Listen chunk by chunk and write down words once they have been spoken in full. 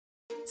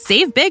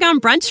Save big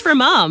on brunch for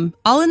mom,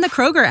 all in the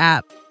Kroger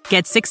app.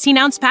 Get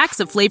 16-ounce packs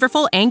of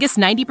flavorful Angus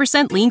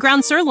 90% lean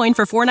ground sirloin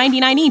for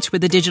 $4.99 each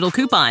with a digital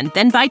coupon.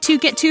 Then buy 2,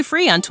 get 2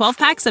 free on 12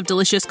 packs of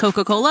delicious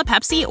Coca-Cola,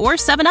 Pepsi, or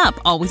 7-Up,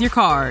 all with your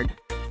card.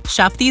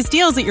 Shop these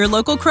deals at your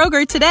local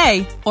Kroger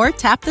today, or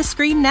tap the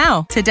screen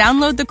now to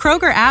download the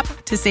Kroger app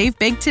to save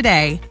big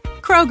today.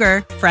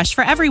 Kroger, fresh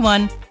for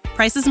everyone.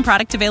 Prices and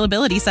product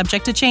availability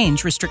subject to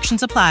change.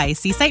 Restrictions apply.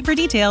 See site for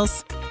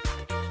details.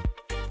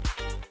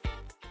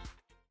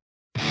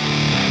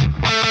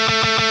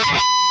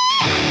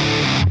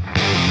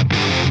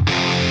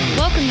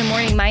 Welcome to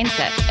Morning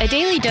Mindset, a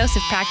daily dose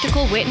of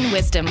practical wit and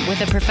wisdom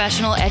with a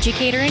professional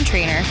educator and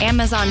trainer,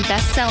 Amazon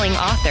best-selling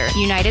author,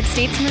 United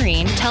States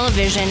Marine,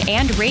 television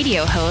and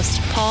radio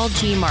host, Paul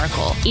G.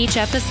 Markel. Each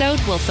episode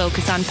will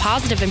focus on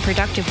positive and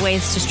productive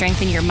ways to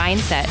strengthen your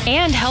mindset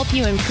and help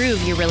you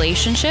improve your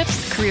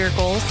relationships, career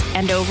goals,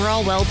 and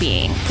overall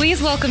well-being.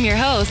 Please welcome your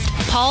host,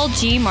 Paul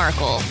G.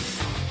 Markel.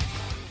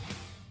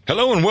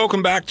 Hello and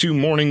welcome back to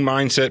Morning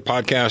Mindset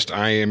Podcast.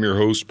 I am your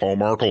host, Paul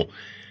Markel.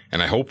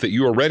 And I hope that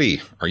you are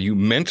ready. Are you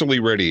mentally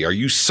ready? Are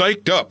you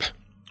psyched up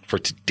for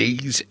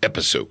today's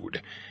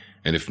episode?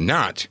 And if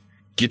not,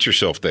 get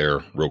yourself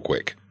there real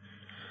quick.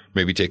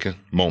 Maybe take a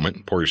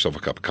moment, pour yourself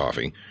a cup of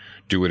coffee,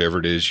 do whatever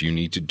it is you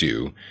need to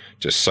do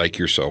to psych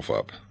yourself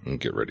up and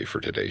get ready for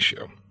today's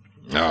show.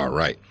 All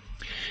right.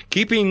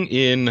 Keeping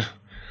in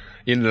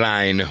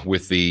line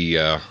with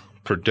the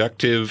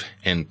productive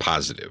and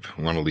positive.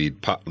 We want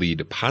to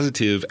lead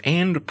positive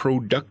and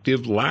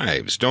productive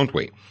lives, don't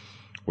we?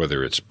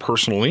 Whether it's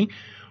personally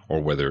or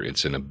whether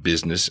it's in a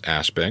business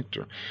aspect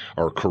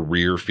or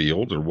career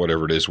field or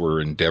whatever it is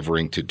we're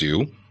endeavoring to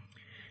do,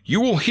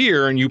 you will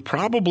hear, and you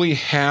probably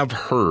have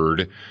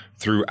heard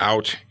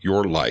throughout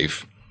your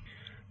life,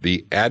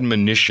 the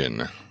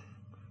admonition,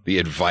 the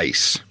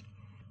advice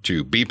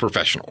to be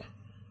professional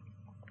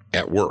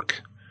at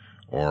work.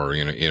 Or,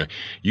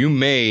 you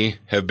may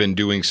have been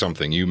doing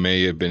something. You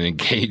may have been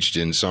engaged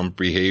in some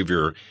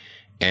behavior,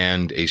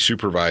 and a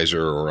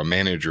supervisor or a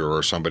manager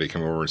or somebody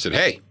come over and said,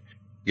 hey,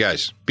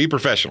 guys, be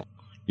professional.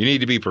 You need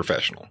to be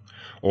professional.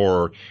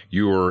 Or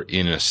you were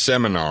in a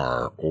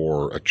seminar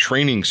or a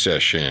training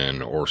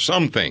session or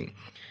something,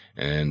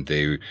 and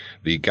the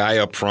guy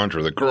up front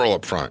or the girl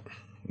up front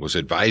was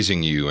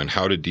advising you on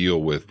how to deal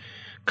with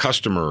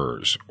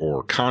customers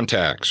or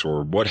contacts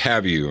or what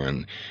have you,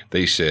 and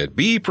they said,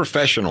 be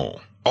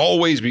professional.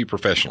 Always be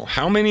professional.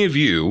 How many of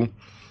you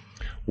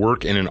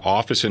work in an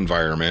office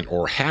environment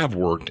or have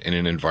worked in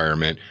an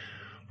environment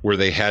where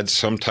they had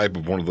some type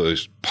of one of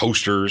those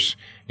posters,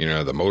 the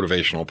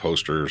motivational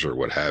posters or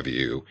what have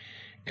you,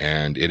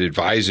 and it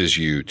advises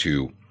you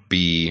to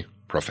be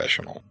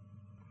professional?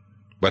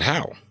 But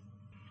how?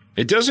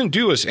 It doesn't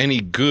do us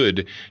any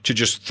good to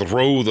just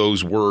throw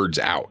those words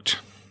out.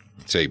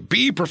 Say,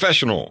 be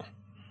professional.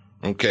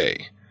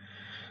 Okay.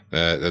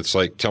 That's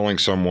like telling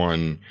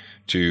someone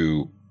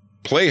to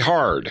play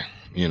hard,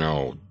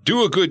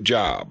 do a good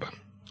job.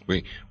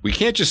 We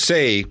can't just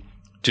say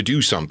to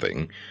do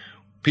something.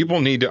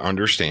 People need to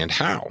understand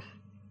how.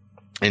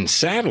 And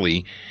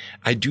sadly,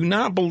 I do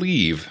not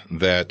believe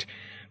that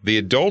the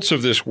adults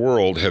of this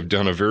world have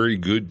done a very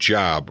good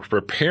job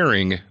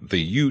preparing the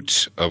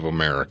youths of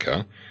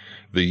America,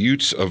 the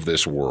youths of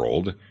this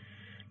world,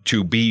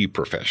 to be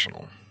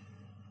professional.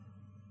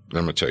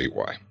 I'm going to tell you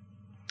why.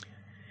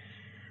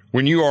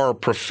 When you are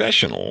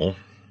professional,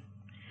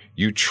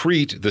 you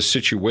treat the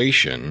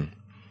situation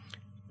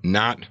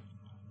not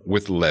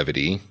with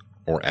levity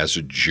or as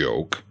a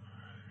joke.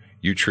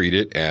 You treat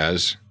it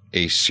as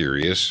a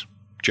serious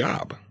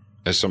job,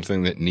 as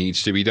something that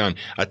needs to be done,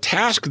 a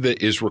task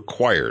that is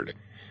required,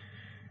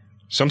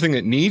 something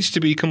that needs to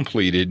be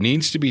completed,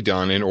 needs to be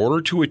done in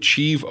order to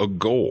achieve a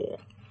goal.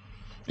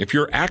 If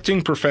you're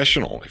acting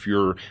professional, if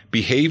you're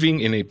behaving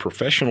in a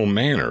professional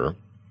manner,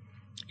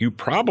 you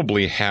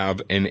probably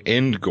have an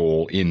end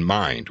goal in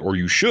mind, or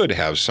you should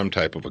have some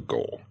type of a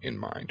goal in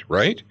mind,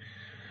 right?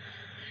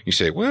 You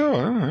say, well,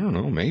 I don't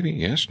know, maybe,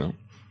 yes, no.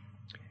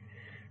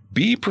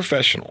 Be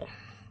professional.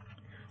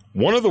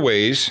 One of the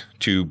ways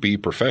to be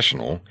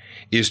professional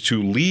is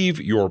to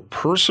leave your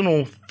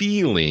personal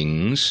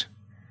feelings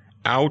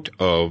out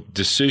of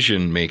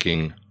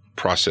decision-making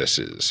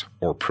processes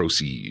or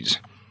proceeds.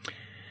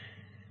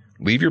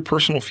 Leave your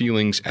personal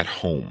feelings at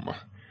home.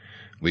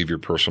 Leave your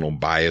personal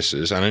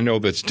biases. And I know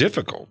that's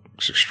difficult.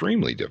 It's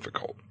extremely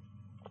difficult.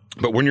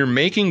 But when you're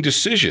making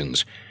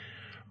decisions,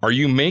 are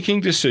you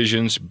making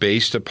decisions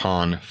based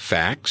upon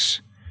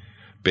facts,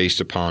 based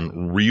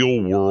upon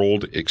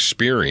real-world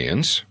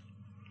experience,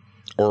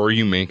 or are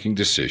you making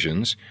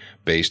decisions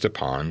based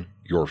upon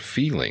your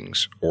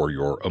feelings or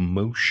your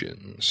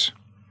emotions?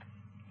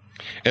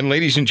 And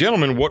ladies and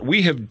gentlemen, what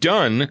we have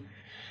done,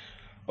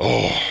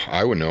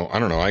 I don't know,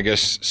 I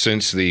guess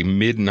since the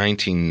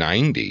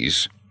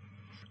mid-1990s,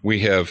 we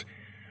have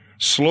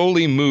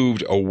slowly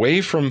moved away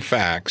from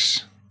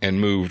facts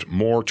and moved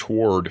more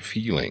toward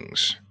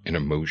feelings and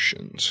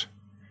emotions.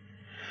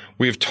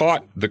 We have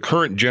taught the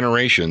current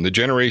generation, the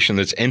generation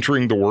that's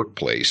entering the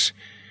workplace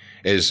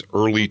as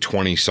early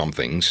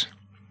 20-somethings,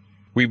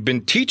 We've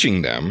been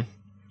teaching them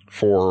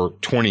for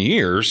 20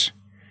 years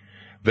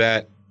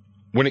that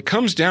when it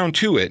comes down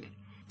to it,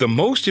 the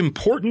most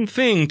important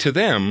thing to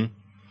them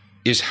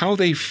is how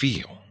they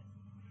feel.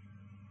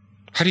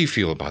 How do you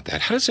feel about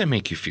that? How does that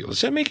make you feel?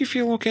 Does that make you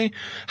feel okay?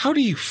 How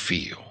do you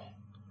feel?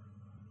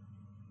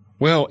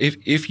 Well,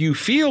 if you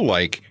feel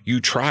like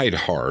you tried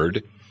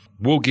hard,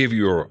 we'll give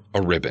you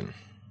a ribbon.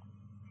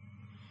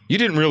 You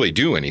didn't really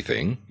do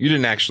anything. You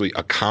didn't actually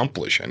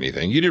accomplish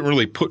anything. You didn't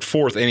really put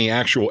forth any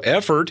actual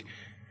effort,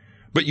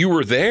 but you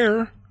were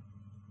there.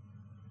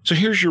 So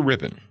here's your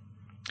ribbon.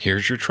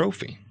 Here's your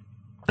trophy.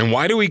 And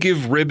why do we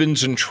give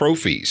ribbons and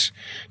trophies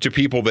to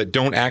people that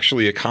don't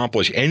actually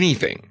accomplish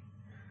anything?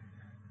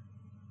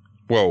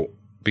 Well,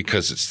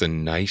 because it's the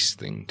nice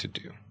thing to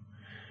do.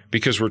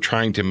 Because we're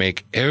trying to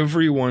make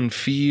everyone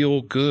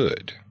feel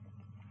good.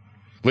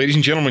 Ladies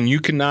and gentlemen, you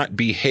cannot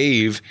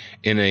behave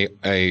in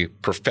a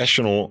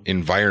professional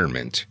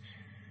environment.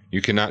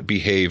 You cannot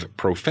behave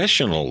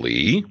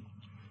professionally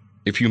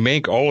if you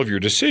make all of your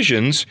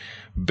decisions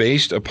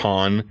based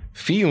upon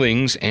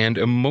feelings and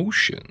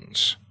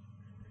emotions.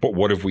 But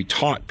what have we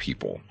taught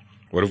people?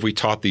 What have we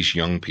taught these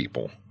young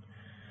people?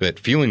 That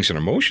feelings and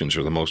emotions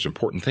are the most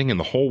important thing in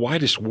the whole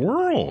widest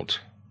world.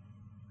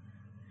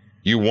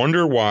 You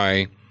wonder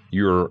why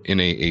you're in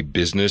a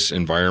business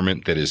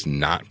environment that is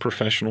not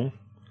professional?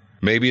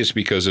 Maybe it's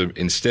because of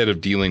instead of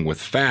dealing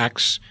with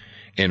facts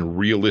and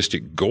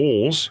realistic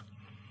goals,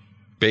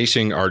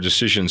 basing our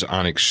decisions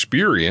on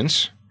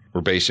experience,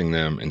 we're basing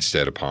them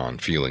instead upon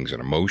feelings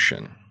and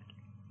emotion.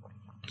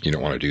 You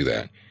don't want to do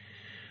that.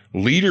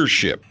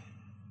 Leadership.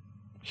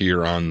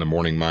 Here on the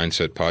Morning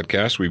Mindset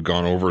Podcast, we've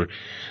gone over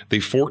the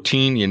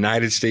 14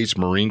 United States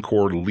Marine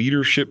Corps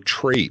leadership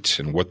traits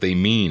and what they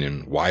mean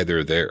and why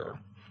they're there.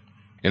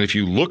 And if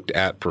you looked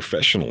at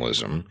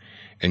professionalism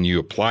and you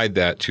applied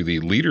that to the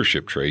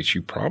leadership traits,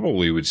 you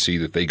probably would see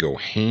that they go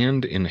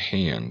hand in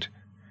hand.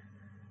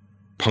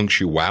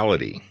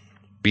 Punctuality,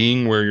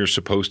 being where you're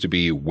supposed to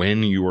be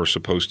when you are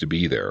supposed to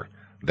be there,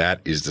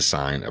 that is the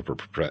sign of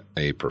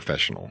a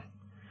professional.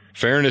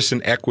 Fairness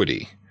and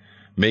equity,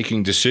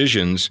 making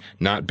decisions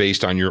not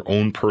based on your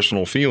own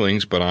personal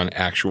feelings, but on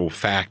actual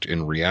fact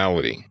and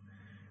reality.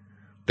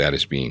 That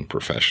is being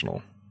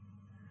professional.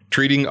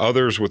 Treating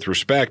others with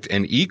respect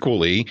and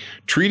equally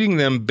treating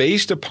them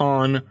based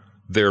upon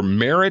their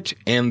merit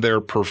and their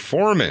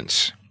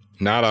performance,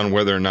 not on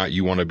whether or not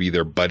you want to be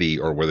their buddy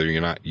or whether or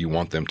not you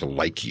want them to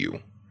like you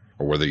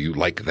or whether you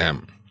like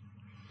them.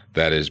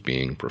 That is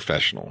being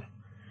professional.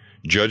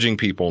 Judging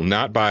people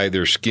not by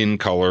their skin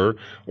color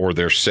or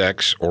their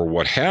sex or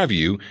what have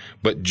you,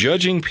 but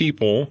judging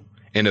people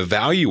and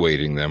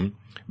evaluating them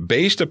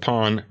based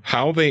upon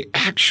how they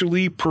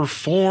actually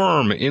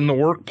perform in the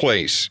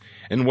workplace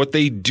and what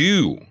they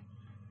do.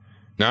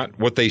 Not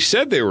what they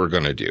said they were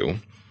going to do,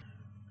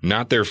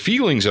 not their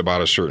feelings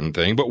about a certain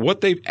thing, but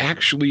what they've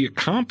actually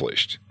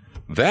accomplished.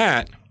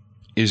 That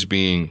is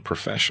being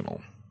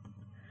professional.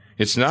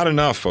 It's not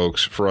enough,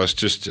 folks, for us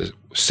just to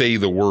say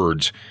the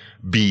words,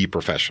 be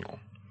professional.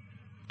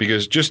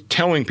 Because just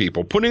telling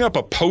people, putting up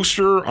a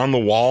poster on the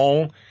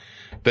wall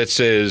that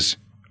says,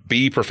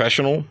 be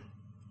professional,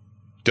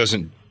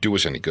 doesn't do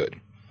us any good.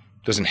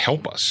 Doesn't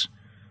help us.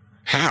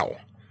 How?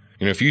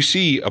 If you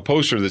see a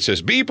poster that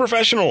says, be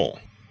professional,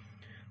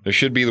 there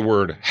should be the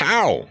word,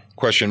 how, ?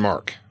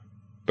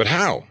 But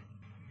how?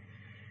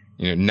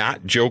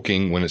 Not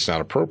joking when it's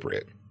not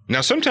appropriate.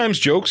 Now, sometimes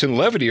jokes and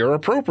levity are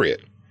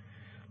appropriate.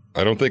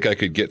 I don't think I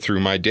could get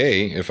through my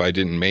day if I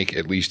didn't make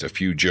at least a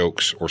few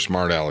jokes or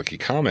smart alecky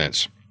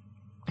comments.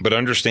 But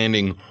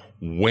understanding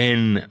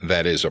when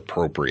that is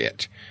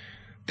appropriate,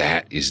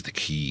 that is the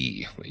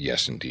key.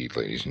 Yes, indeed,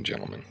 ladies and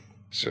gentlemen.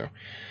 So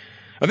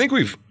I think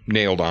we've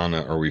nailed on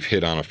or we've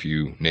hit on a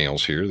few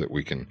nails here that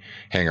we can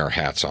hang our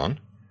hats on.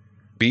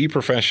 Be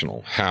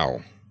professional.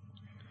 How?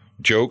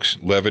 Jokes,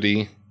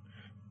 levity,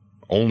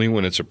 only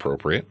when it's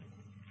appropriate.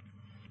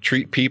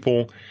 Treat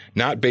people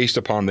not based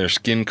upon their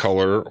skin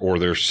color or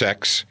their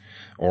sex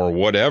or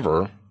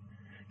whatever.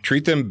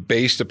 Treat them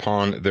based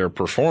upon their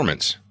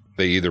performance.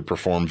 They either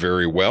performed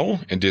very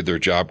well and did their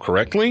job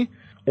correctly,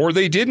 or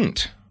they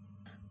didn't.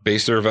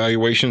 Base their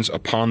evaluations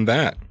upon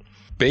that.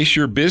 Base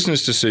your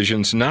business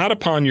decisions not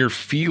upon your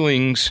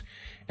feelings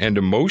and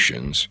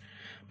emotions,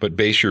 but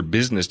base your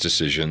business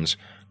decisions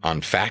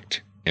on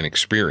fact and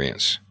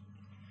experience.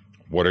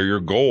 What are your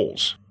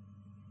goals?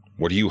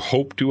 What do you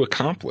hope to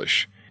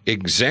accomplish?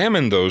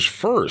 Examine those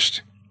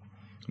first,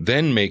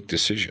 then make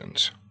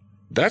decisions.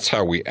 That's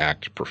how we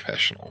act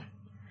professional.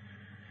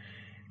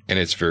 And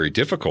it's very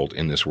difficult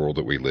in this world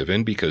that we live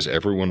in because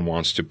everyone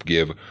wants to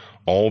give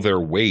all their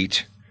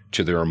weight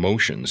to their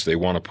emotions. They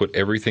want to put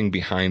everything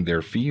behind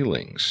their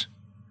feelings.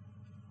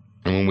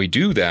 And when we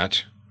do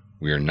that,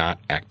 we are not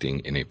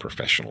acting in a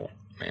professional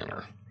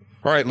manner.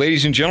 All right,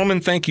 ladies and gentlemen,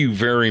 thank you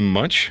very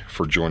much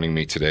for joining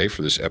me today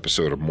for this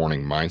episode of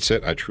Morning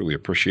Mindset. I truly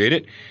appreciate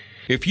it.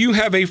 If you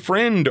have a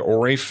friend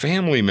or a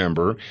family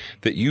member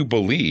that you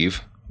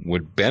believe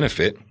would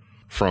benefit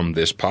from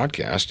this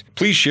podcast,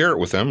 please share it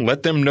with them.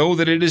 Let them know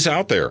that it is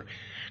out there.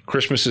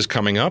 Christmas is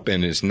coming up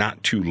and it's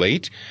not too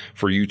late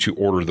for you to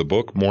order the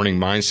book, Morning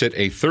Mindset,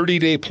 a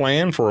 30-day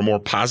plan for a more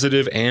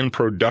positive and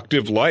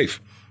productive life.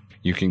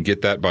 You can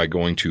get that by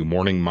going to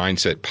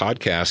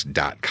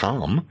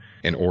morningmindsetpodcast.com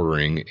and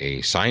ordering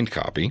a signed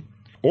copy.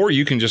 Or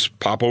you can just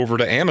pop over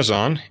to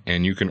Amazon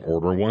and you can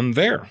order one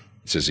there.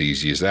 It's as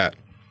easy as that.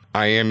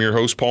 I am your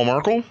host, Paul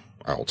Markle.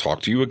 I'll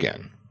talk to you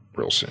again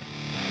real soon.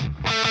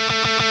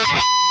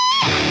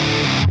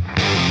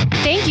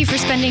 Thank you for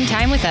spending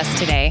time with us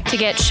today. To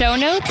get show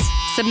notes,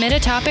 submit a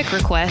topic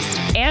request,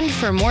 and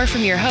for more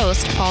from your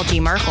host, Paul G.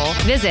 Markle,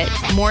 visit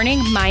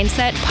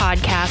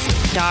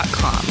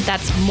morningmindsetpodcast.com.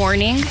 That's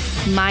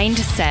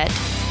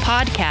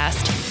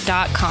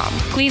morningmindsetpodcast.com.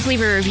 Please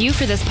leave a review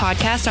for this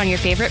podcast on your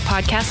favorite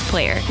podcast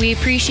player. We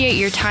appreciate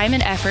your time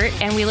and effort,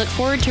 and we look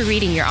forward to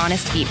reading your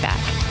honest feedback.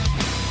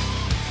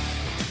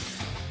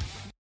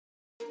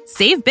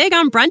 Save big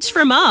on brunch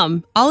for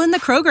mom, all in the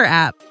Kroger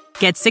app.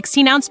 Get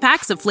 16-ounce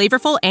packs of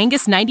flavorful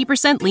Angus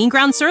 90% lean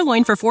ground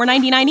sirloin for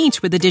 $4.99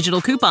 each with a digital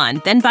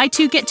coupon. Then buy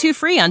 2, get 2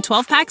 free on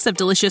 12 packs of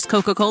delicious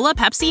Coca-Cola,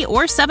 Pepsi,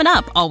 or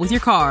 7-Up, all with your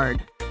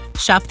card.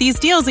 Shop these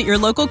deals at your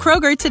local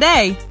Kroger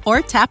today,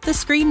 or tap the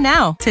screen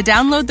now to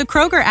download the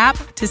Kroger app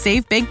to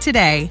save big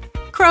today.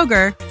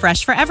 Kroger,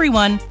 fresh for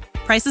everyone.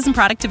 Prices and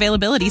product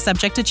availability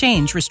subject to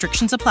change.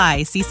 Restrictions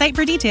apply. See site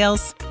for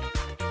details.